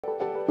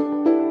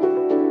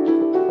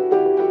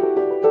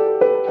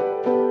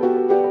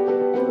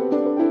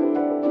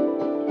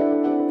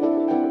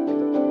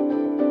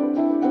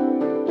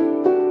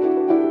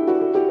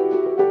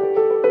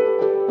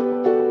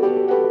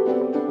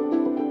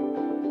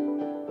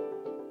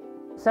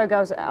So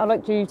girls, I'd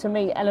like you to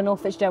meet Eleanor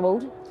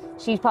Fitzgerald.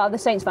 She's part of the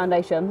Saints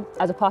Foundation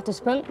as a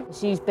participant.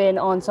 She's been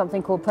on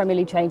something called Premier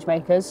League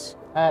Changemakers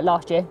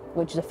last year,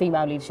 which is a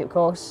female leadership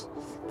course.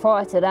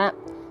 Prior to that,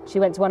 she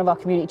went to one of our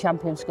community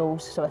champion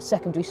schools, so a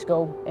secondary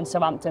school in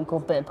Southampton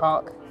called Burton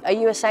Park. Are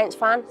you a Saints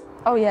fan?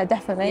 Oh yeah,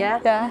 definitely.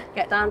 Yeah?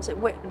 Get down to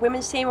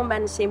women's team or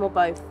men's team or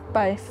both?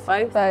 Both.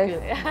 Both?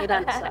 Both. Good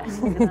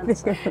answer. Good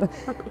answer.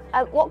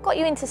 What got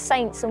you into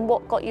Saints and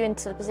what got you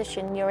into the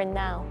position you're in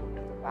now?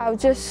 Well,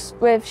 just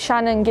with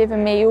Shannon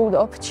giving me all the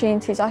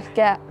opportunities I could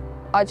get,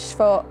 I just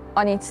thought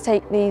I need to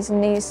take these,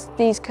 and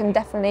these can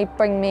definitely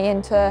bring me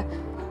into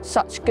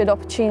such good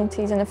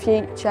opportunities in the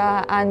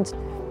future, and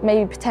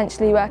maybe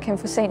potentially working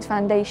for Saints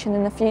Foundation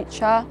in the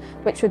future,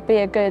 which would be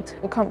a good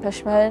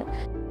accomplishment.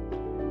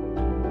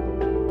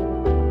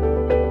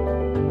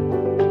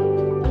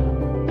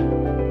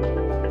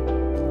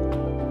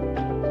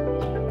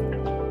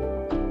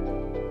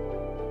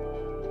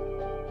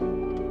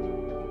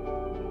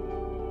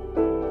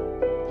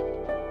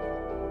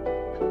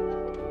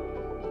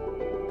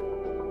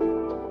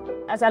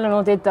 As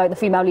Eleanor did the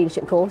female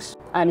leadership course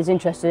and is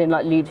interested in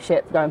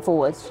leadership going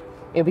forwards,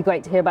 it would be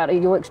great to hear about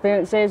your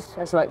experiences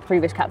as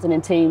previous captain in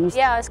teams.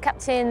 Yeah, I was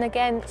captain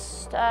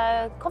against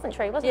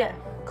Coventry, wasn't it?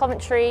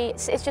 Coventry,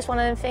 it's just one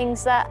of them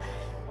things that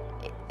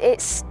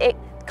it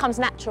comes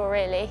natural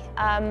really.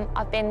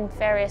 I've been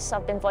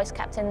voice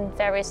captain in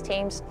various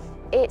teams.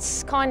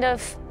 It's kind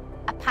of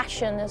a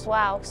passion as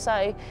well,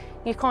 so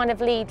you kind of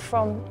lead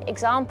from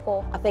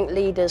example. I think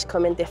leaders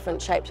come in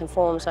different shapes and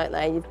forms, don't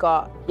they?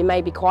 You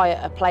may be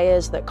quieter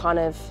players that kind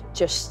of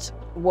just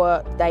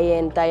work day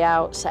in, day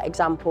out, set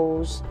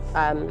examples,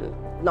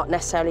 not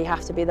necessarily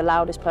have to be the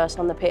loudest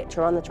person on the pitch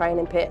or on the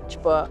training pitch,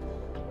 but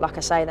like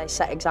I say, they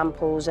set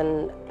examples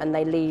and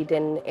they lead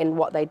in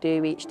what they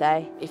do each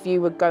day. If you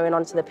were going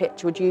onto the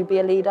pitch, would you be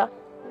a leader?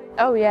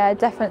 Oh yeah,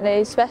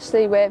 definitely,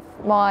 especially with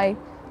my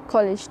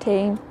college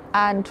team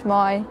and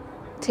my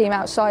team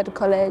outside of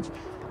college.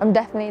 I'm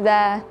definitely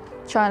there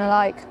trying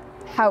to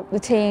help the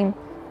team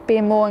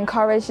being more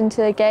encouraged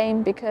into the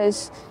game,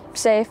 because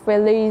say if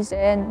we're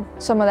losing,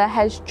 some of their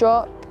heads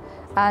drop,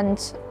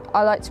 and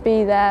I like to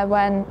be there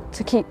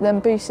to keep them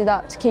boosted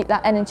up, to keep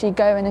that energy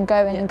going and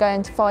going and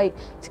going to fight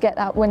to get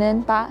that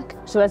winning back.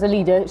 So as a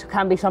leader, it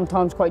can be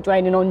sometimes quite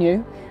draining on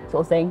you,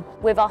 sort of thing.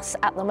 With us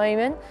at the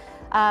moment,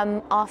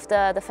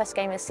 after the first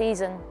game of the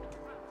season,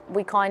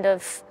 we're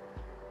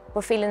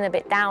feeling a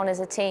bit down as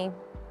a team,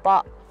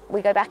 but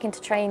we go back into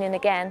training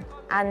again,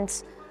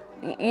 and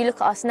you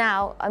look at us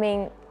now, I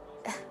mean,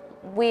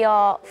 we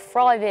are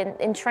thriving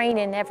in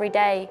training every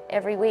day,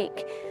 every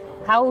week.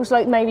 How's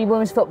maybe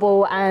women's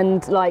football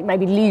and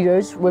maybe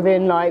leaders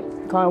within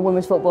kind of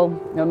women's football,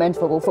 men's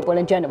football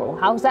in general,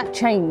 how's that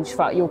changed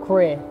throughout your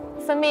career?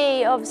 For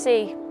me,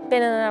 obviously,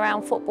 been in and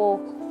around football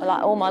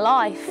all my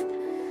life,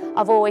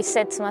 I've always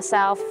said to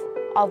myself,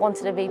 I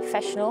wanted to be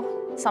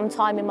professional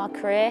sometime in my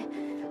career.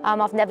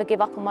 I've never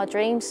given up on my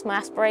dreams, my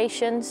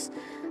aspirations,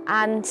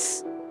 and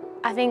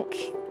I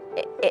think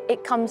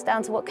it comes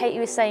down to what Katie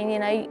was saying,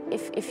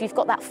 if you've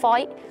got that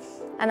fight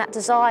and that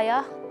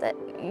desire, that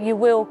you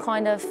will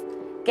kind of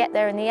get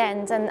there in the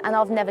end, and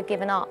I've never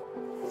given up.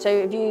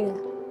 So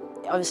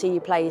obviously you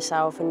play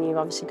yourself and you're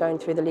obviously going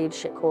through the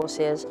leadership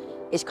courses.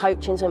 Is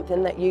coaching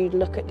something that you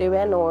look at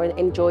doing or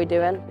enjoy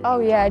doing? Oh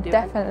yeah,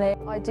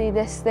 definitely. I do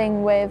this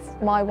thing with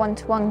my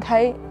one-to-one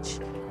coach,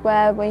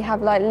 where we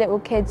have little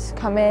kids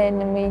come in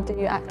and we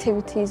do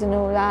activities and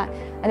all that,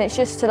 and it's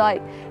just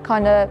to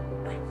kind of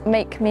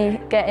make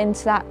me get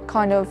into that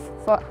kind of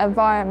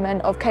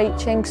environment of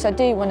coaching, because I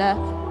do want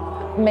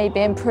to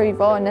maybe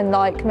improve on and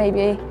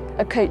maybe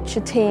coach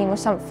a team or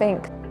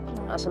something.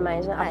 That's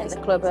amazing. I think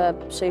the club are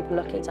super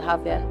lucky to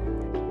have you.